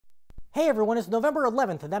Hey everyone, it's November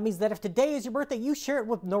 11th, and that means that if today is your birthday, you share it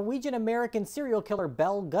with Norwegian-American serial killer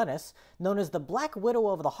Belle Gunness, known as the Black Widow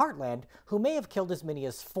of the Heartland, who may have killed as many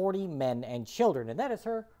as 40 men and children, and that is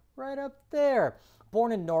her right up there.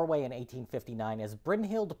 Born in Norway in 1859 as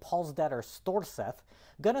Brynhild Paulsdatter Storseth,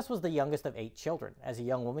 Gunness was the youngest of 8 children. As a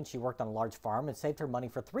young woman, she worked on a large farm and saved her money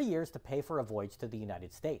for 3 years to pay for a voyage to the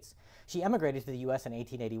United States. She emigrated to the U.S. in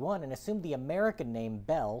 1881 and assumed the American name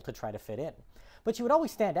Belle to try to fit in. But she would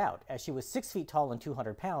always stand out, as she was 6 feet tall and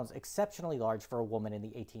 200 pounds, exceptionally large for a woman in the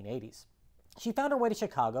 1880s. She found her way to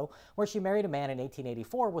Chicago, where she married a man in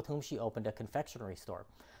 1884 with whom she opened a confectionery store.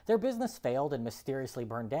 Their business failed and mysteriously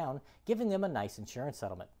burned down, giving them a nice insurance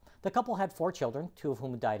settlement. The couple had 4 children, 2 of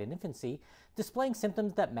whom died in infancy, displaying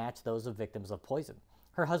symptoms that matched those of victims of poison.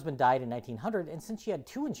 Her husband died in 1900, and since she had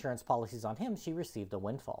 2 insurance policies on him, she received a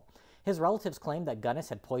windfall. His relatives claimed that Gunness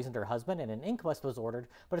had poisoned her husband and an inquest was ordered,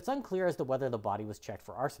 but it's unclear as to whether the body was checked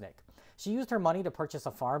for arsenic. She used her money to purchase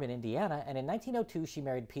a farm in Indiana, and in 1902 she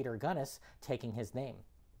married Peter Gunness, taking his name.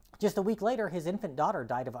 Just a week later, his infant daughter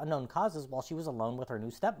died of unknown causes while she was alone with her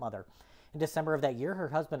new stepmother. In December of that year, her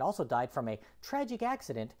husband also died from a tragic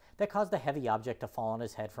accident that caused a heavy object to fall on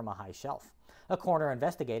his head from a high shelf. A coroner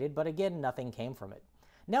investigated, but again, nothing came from it.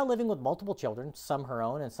 Now living with multiple children, some her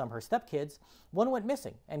own and some her stepkids, one went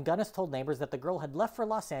missing, and Gunness told neighbors that the girl had left for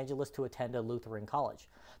Los Angeles to attend a Lutheran college.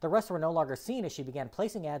 The rest were no longer seen as she began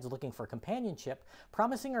placing ads looking for companionship,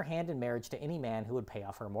 promising her hand in marriage to any man who would pay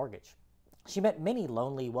off her mortgage. She met many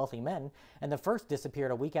lonely, wealthy men, and the first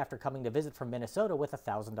disappeared a week after coming to visit from Minnesota with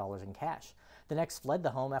 $1,000 in cash. The next fled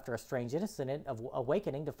the home after a strange incident of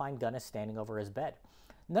awakening to find Gunness standing over his bed.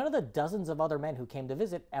 None of the dozens of other men who came to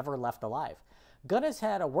visit ever left alive. Gunness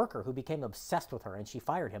had a worker who became obsessed with her and she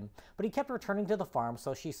fired him, but he kept returning to the farm,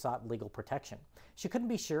 so she sought legal protection. She couldn't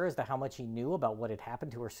be sure as to how much he knew about what had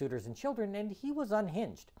happened to her suitors and children, and he was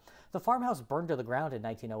unhinged. The farmhouse burned to the ground in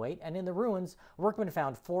 1908, and in the ruins, workmen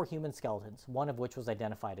found 4 human skeletons, one of which was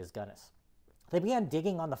identified as Gunness. They began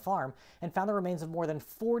digging on the farm and found the remains of more than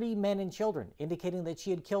 40 men and children, indicating that she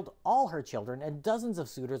had killed all her children and dozens of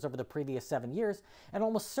suitors over the previous 7 years, and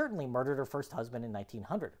almost certainly murdered her first husband in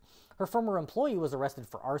 1900. Her former employee was arrested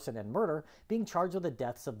for arson and murder, being charged with the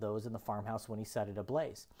deaths of those in the farmhouse when he set it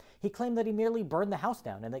ablaze. He claimed that he merely burned the house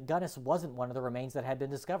down and that Gunness wasn't one of the remains that had been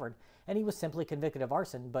discovered, and he was simply convicted of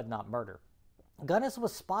arson but not murder. Gunness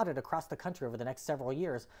was spotted across the country over the next several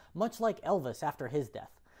years, much like Elvis after his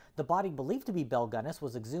death. The body believed to be Belle Gunness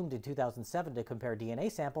was exhumed in 2007 to compare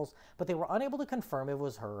DNA samples, but they were unable to confirm if it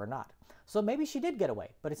was her or not. So maybe she did get away,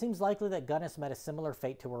 but it seems likely that Gunness met a similar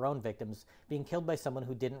fate to her own victims, being killed by someone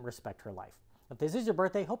who didn't respect her life. If this is your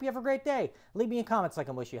birthday, hope you have a great day. Leave me in comments so I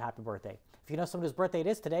can wish you a happy birthday. If you know someone whose birthday it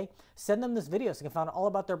is today, send them this video so you can find out all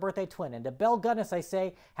about their birthday twin. And to Belle Gunness, I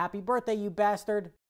say, happy birthday, you bastard!